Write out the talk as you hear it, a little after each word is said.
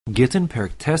Gittin,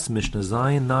 Perek Tes, Mishnah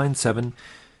Zayin 9:7.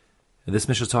 This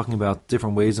Mishnah is talking about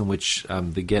different ways in which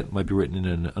the get might be written in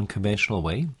an unconventional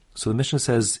way. So the Mishnah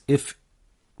says if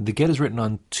the get is written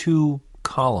on two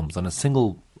columns, on a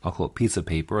single, I'll call it piece of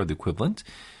paper, or the equivalent,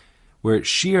 where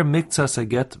Shir Miktsas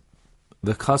Aget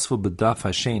V'Chasvu B'Daf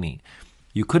Hasheni,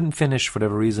 you couldn't finish, for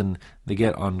whatever reason, the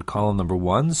get on column number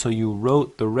 1, so you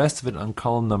wrote the rest of it on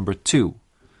column number 2.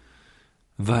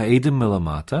 Va'edim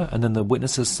milamata, and then the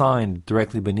witnesses signed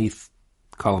directly beneath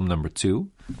column number 2,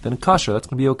 then kasha, that's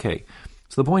going to be okay.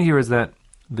 So the point here is that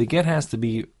the get has to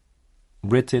be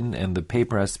written and the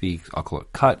paper has to be, I'll call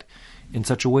it, cut in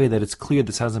such a way that it's clear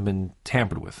this hasn't been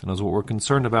tampered with. And as what we're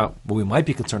concerned about, what we might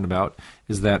be concerned about,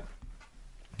 is that,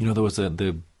 there was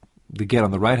the get on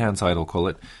the right-hand side, I'll call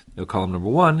it, column number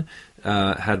 1,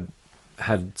 had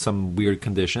some weird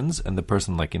conditions, and the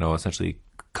person, essentially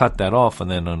cut that off,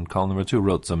 and then on column number 2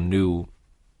 wrote some new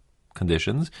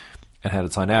conditions and had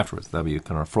it signed afterwards. That'd be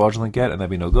kind of a fraudulent get, and that'd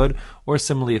be no good. Or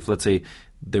similarly, if let's say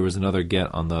there was another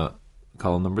get on the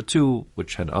column number 2,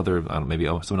 which had other, maybe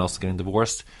someone else is getting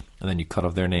divorced, and then you cut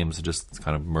off their names to just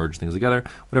kind of merge things together.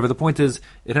 Whatever, the point is,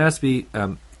 it has to be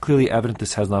clearly evident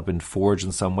this has not been forged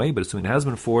in some way, but assuming it has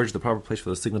been forged, the proper place for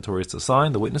the signatories to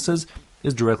sign, the witnesses,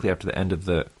 is directly after the end of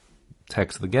the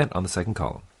text of the get on the second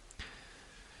column.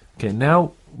 Okay,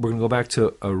 now we're going to go back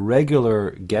to a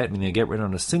regular get, meaning a get written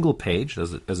on a single page,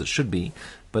 as it should be,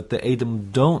 but the Edom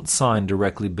don't sign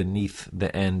directly beneath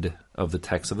the end of the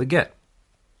text of the get.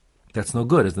 That's no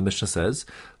good, as the Mishnah says.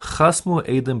 Chasmu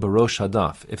Edom barosh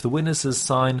hadaf. If the witnesses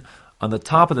sign on the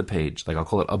top of the page, like I'll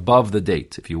call it above the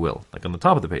date, if you will, like on the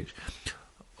top of the page,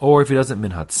 or if he doesn't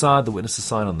min hatzad, the witnesses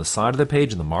sign on the side of the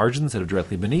page, in the margin, instead of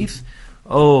directly beneath,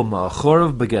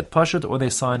 ma'achorav beget pashut, or they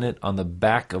sign it on the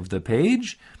back of the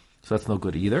page. So that's no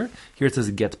good either. Here it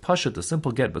says get pashut, a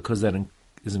simple get, because that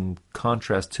is in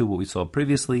contrast to what we saw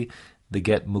previously, the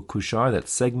get mukushar, that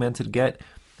segmented get.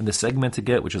 And the segmented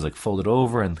get, which is like folded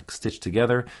over and stitched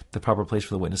together, the proper place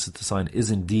for the witnesses to sign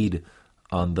is indeed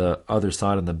on the other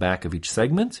side, on the back of each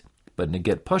segment. But in a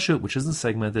get pashut, which isn't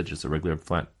segmented, just a regular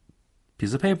flat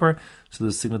piece of paper, so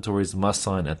the signatories must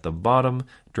sign at the bottom,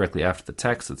 directly after the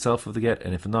text itself of the get,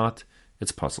 and if not,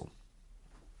 it's puzzle.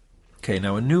 Okay,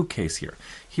 now a new case here.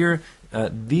 Here,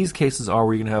 these cases are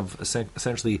where you're going to have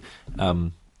essentially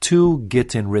two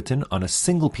gittin written on a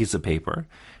single piece of paper.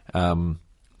 So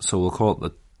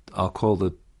I'll call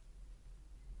the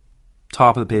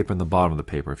top of the paper and the bottom of the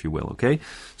paper, if you will. Okay,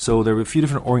 so there are a few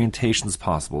different orientations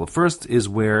possible. The first is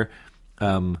where,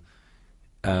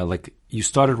 like you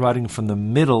started writing from the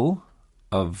middle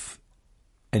of.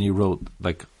 And you wrote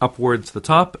like upwards to the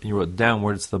top, and you wrote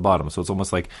downwards to the bottom. So it's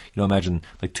almost like, imagine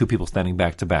like two people standing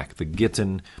back to back. The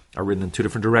gittin are written in two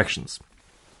different directions.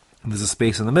 And there's a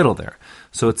space in the middle there.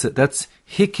 So that's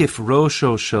hikif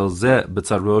rosho shel zeh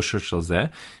b'tzad rosho shel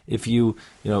zeh. If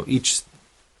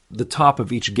the top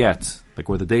of each get, like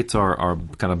where the dates are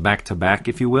kind of back to back,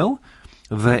 if you will,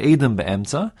 ve'edim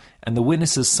be'emtza, and the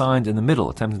witnesses signed in the middle,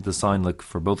 attempting to sign like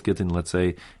for both gittin, let's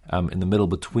say, in the middle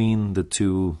between the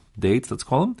two dates, let's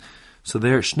call them. So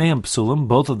there, shneim psulim,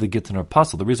 both of the gittin are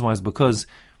puzzled. The reason why is because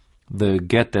the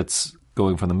get that's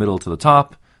going from the middle to the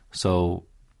top, so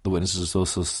the witnesses are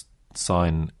supposed to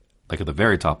sign like at the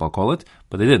very top, I'll call it,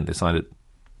 but they didn't. They signed it,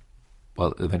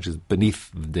 well, eventually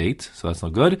beneath the date, so that's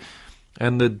not good.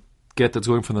 And the get that's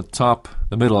going from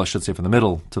the middle, I should say, from the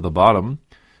middle to the bottom,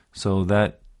 so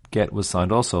that get was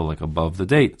signed also like above the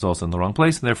date. It's also in the wrong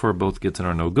place, and therefore both gittin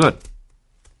are no good.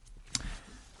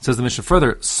 It says the Mishnah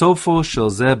further, Sofo shel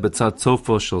zeh b'tzad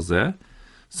sofo shel zeh.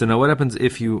 So now what happens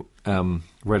if you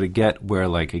write a get where,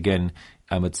 like, again,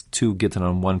 it's two gittin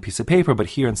on one piece of paper, but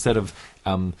here instead of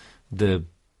the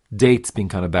dates being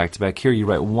kind of back to back, here you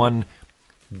write one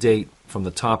date from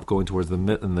the top going towards the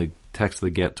mid, and the text of the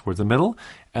get towards the middle,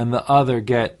 and the other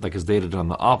get like is dated on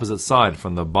the opposite side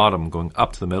from the bottom going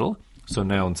up to the middle. So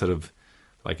now instead of,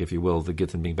 like, if you will, the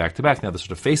gittin being back to back, now they're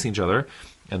sort of facing each other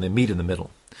and they meet in the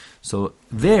middle. So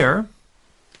there,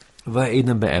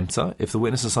 va'edim be'emtza, if the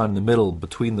witnesses sign in the middle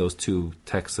between those two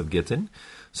texts of gittin,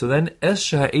 so then es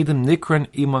sha'edim nikran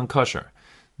iman kasher,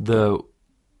 the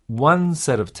one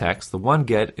set of text, the one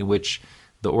get in which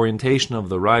the orientation of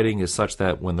the writing is such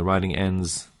that when the writing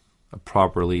ends, a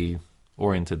properly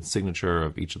oriented signature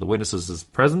of each of the witnesses is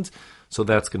present. So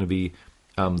that's going to be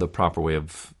the proper way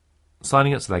of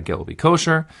signing it. So that get will be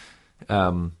kosher.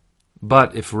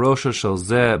 But if rosha shel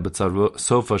zeh b'tzad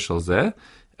sofa shel zeh,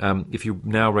 if you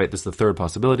now write, this is the third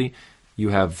possibility, you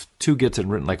have two gittin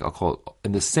written, like I'll call it,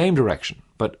 in the same direction,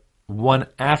 but one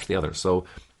after the other. So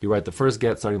you write the first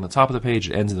get starting on the top of the page,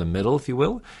 it ends in the middle, if you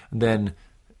will, and then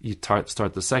you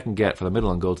start the second get from the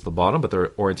middle and go to the bottom, but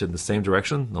they're oriented in the same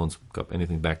direction. No one's got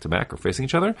anything back to back or facing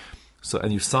each other. So,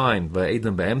 and you sign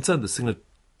va'edim be'emtza, the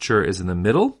signature is in the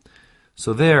middle.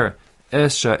 So there,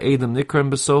 esha edim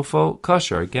nikran besofo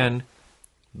kasher. Again,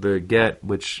 the get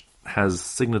which has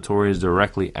signatories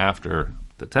directly after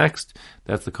the text,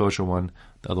 that's the kosher one.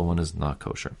 The other one is not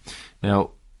kosher.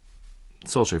 Now,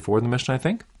 it's all straightforward in the Mishnah, I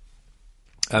think.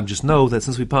 Just know that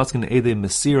since we paskin edei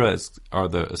mesira are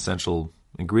the essential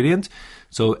ingredient,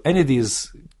 so any of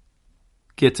these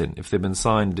gittin, if they've been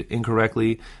signed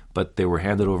incorrectly, but they were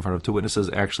handed over in front of two witnesses,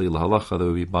 actually lahalacha, they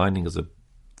would be binding as a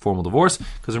formal divorce.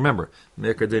 Because remember,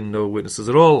 Me'ikar din, no witnesses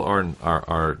at all,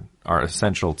 are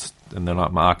essential, and they're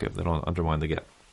not ma'akiv, they don't undermine the get.